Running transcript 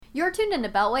You're tuned into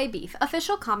Beltway Beef,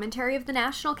 official commentary of the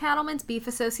National Cattlemen's Beef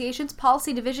Association's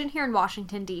policy division here in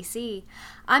Washington, D.C.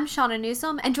 I'm Shauna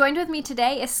Newsom, and joined with me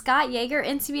today is Scott Yeager,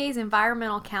 NCBA's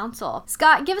Environmental Counsel.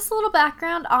 Scott, give us a little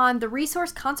background on the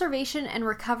Resource Conservation and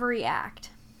Recovery Act.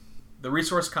 The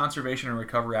Resource Conservation and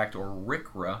Recovery Act, or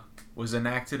RCRA, was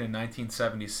enacted in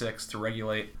 1976 to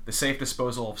regulate the safe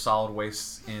disposal of solid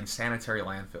wastes in sanitary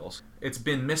landfills. It's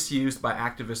been misused by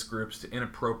activist groups to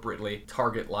inappropriately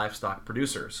target livestock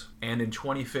producers. And in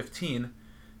 2015,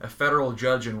 a federal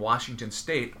judge in Washington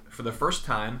state, for the first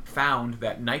time, found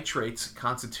that nitrates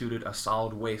constituted a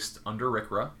solid waste under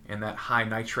RCRA, and that high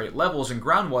nitrate levels in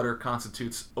groundwater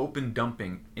constitutes open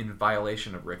dumping in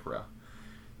violation of RCRA.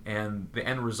 And the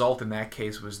end result in that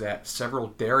case was that several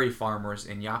dairy farmers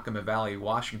in Yakima Valley,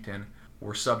 Washington,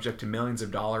 were subject to millions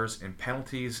of dollars in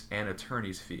penalties and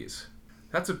attorney's fees.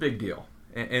 That's a big deal.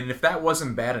 And if that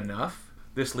wasn't bad enough,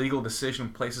 this legal decision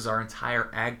places our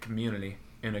entire ag community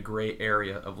in a gray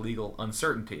area of legal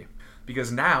uncertainty.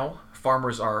 Because now,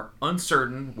 farmers are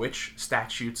uncertain which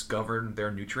statutes govern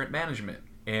their nutrient management.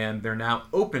 And they're now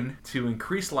open to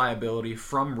increased liability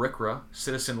from RCRA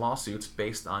citizen lawsuits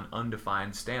based on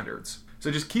undefined standards. So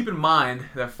just keep in mind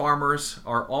that farmers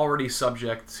are already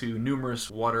subject to numerous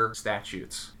water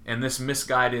statutes. And this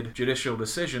misguided judicial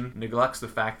decision neglects the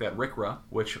fact that RCRA,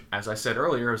 which, as I said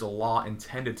earlier, is a law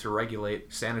intended to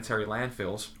regulate sanitary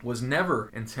landfills, was never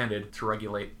intended to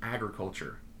regulate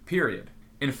agriculture. Period.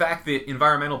 In fact, the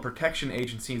Environmental Protection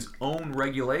Agency's own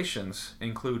regulations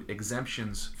include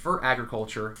exemptions for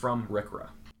agriculture from RCRA.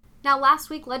 Now,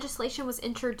 last week, legislation was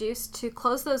introduced to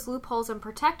close those loopholes and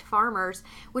protect farmers,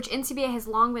 which NCBA has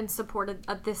long been supportive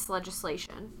of this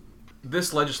legislation.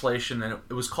 This legislation, and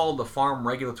it was called the Farm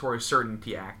Regulatory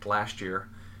Certainty Act last year,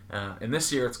 and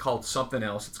this year it's called something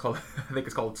else. I think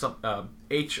it's called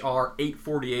H.R.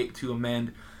 848 to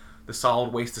amend the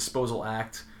Solid Waste Disposal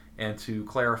Act and to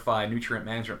clarify nutrient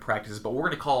management practices, but we're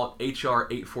going to call it H.R.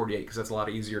 848 because that's a lot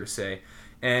easier to say.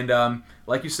 And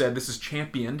like you said, this is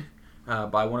championed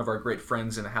by one of our great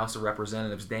friends in the House of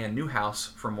Representatives, Dan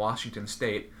Newhouse from Washington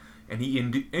State, and he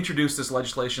introduced this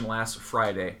legislation last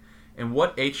Friday. And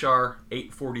what H.R.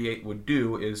 848 would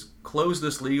do is close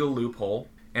this legal loophole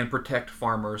and protect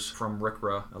farmers from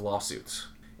RCRA lawsuits.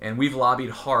 And we've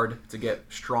lobbied hard to get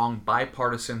strong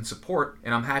bipartisan support,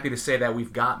 and I'm happy to say that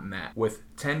we've gotten that, with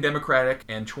 10 Democratic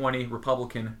and 20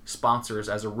 Republican sponsors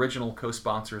as original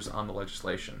co-sponsors on the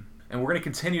legislation. And we're going to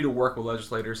continue to work with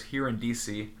legislators here in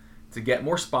D.C. to get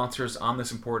more sponsors on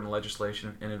this important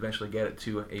legislation and eventually get it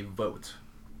to a vote.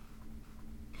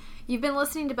 You've been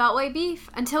listening to Beltway Beef.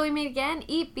 Until we meet again,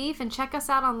 eat beef and check us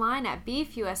out online at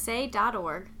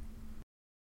beefusa.org.